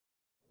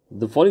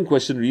The following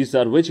question reads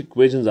that which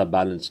equations are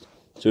balanced?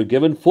 So we're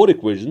given 4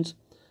 equations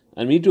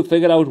and we need to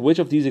figure out which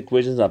of these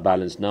equations are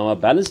balanced. Now a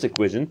balanced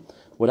equation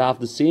would have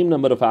the same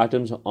number of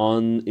atoms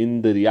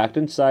in the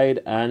reactant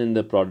side and in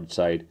the product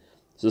side.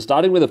 So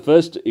starting with the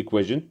first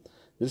equation,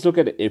 let's look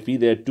at Fe.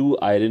 There are 2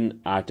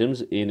 iron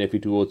atoms in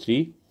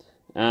Fe2O3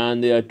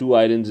 and there are 2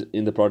 irons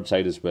in the product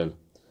side as well.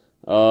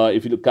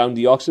 If you count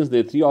the oxygens, there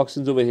are 3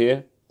 oxygens over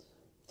here.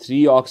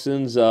 3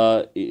 oxygens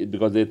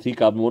because there are 3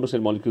 carbon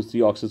monoxide molecules, 3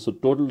 oxygens, so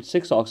total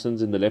 6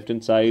 oxygens in the left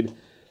hand side.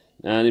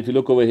 And if you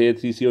look over here,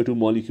 3 CO2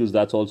 molecules,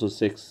 that's also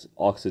 6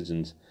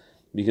 oxygens.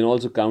 We can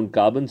also count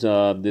carbons. There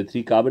are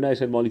 3 carbon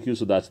dioxide molecules,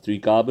 so that's 3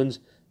 carbons.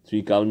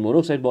 3 carbon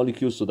monoxide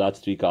molecules, so that's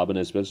 3 carbon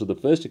as well. So the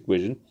first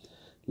equation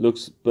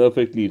looks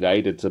perfectly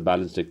right. It's a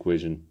balanced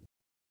equation.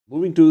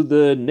 Moving to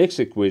the next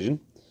equation.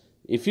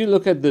 If you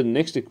look at the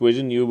next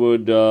equation, you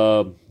would,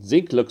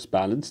 zinc looks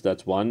balanced,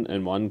 that's 1,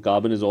 and 1.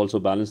 Carbon is also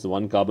balanced, the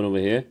 1 carbon over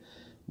here,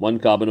 1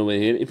 carbon over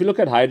here. If you look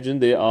at hydrogen,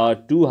 there are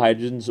 2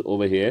 hydrogens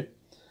over here,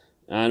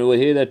 and over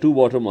here there are 2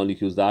 water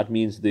molecules. That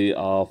means there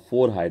are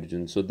 4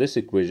 hydrogens. So this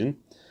equation,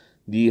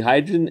 the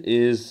hydrogen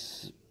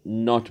is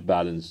not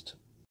balanced.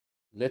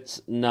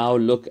 Let's now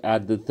look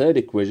at the third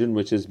equation,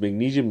 which is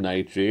magnesium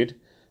nitrate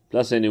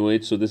plus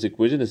NaOH. So this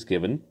equation is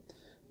given.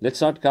 Let's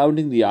start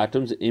counting the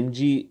atoms.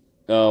 Mg,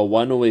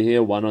 1 over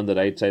here, 1 on the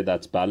right side,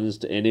 that's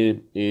balanced.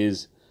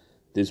 There's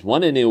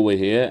 1 Na over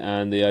here,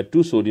 and there are 2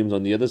 sodiums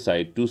on the other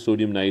side, 2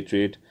 sodium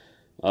nitrate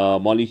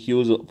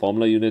molecules,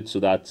 formula units, so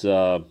that's 2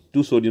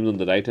 sodiums on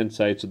the right hand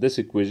side. So this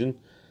equation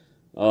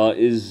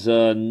is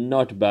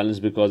not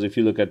balanced, because if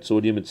you look at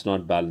sodium, it's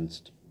not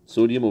balanced.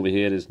 Sodium over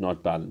here is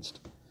not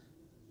balanced.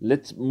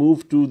 Let's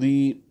move to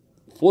the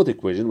fourth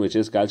equation, which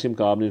is calcium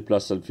carbonate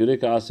plus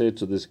sulfuric acid.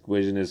 So this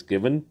equation is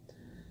given.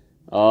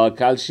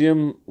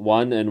 Calcium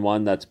 1 and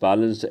 1, that's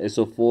balanced.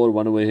 SO4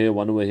 1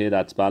 over here,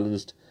 that's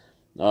balanced.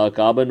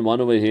 Carbon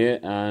 1 over here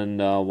and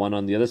 1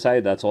 on the other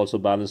side, that's also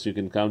balanced. You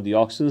can count the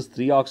oxygens.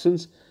 3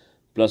 oxygens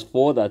plus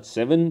 4, that's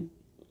 7.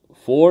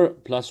 4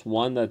 plus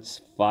 1, that's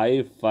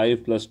 5.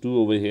 5 plus 2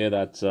 over here,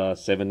 that's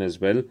 7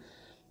 as well.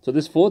 So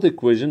this fourth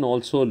equation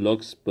also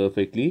looks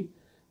perfectly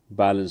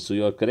balanced. So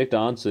your correct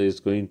answer is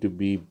going to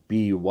be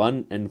B.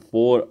 1 and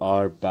 4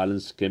 are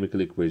balanced chemical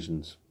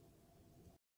equations.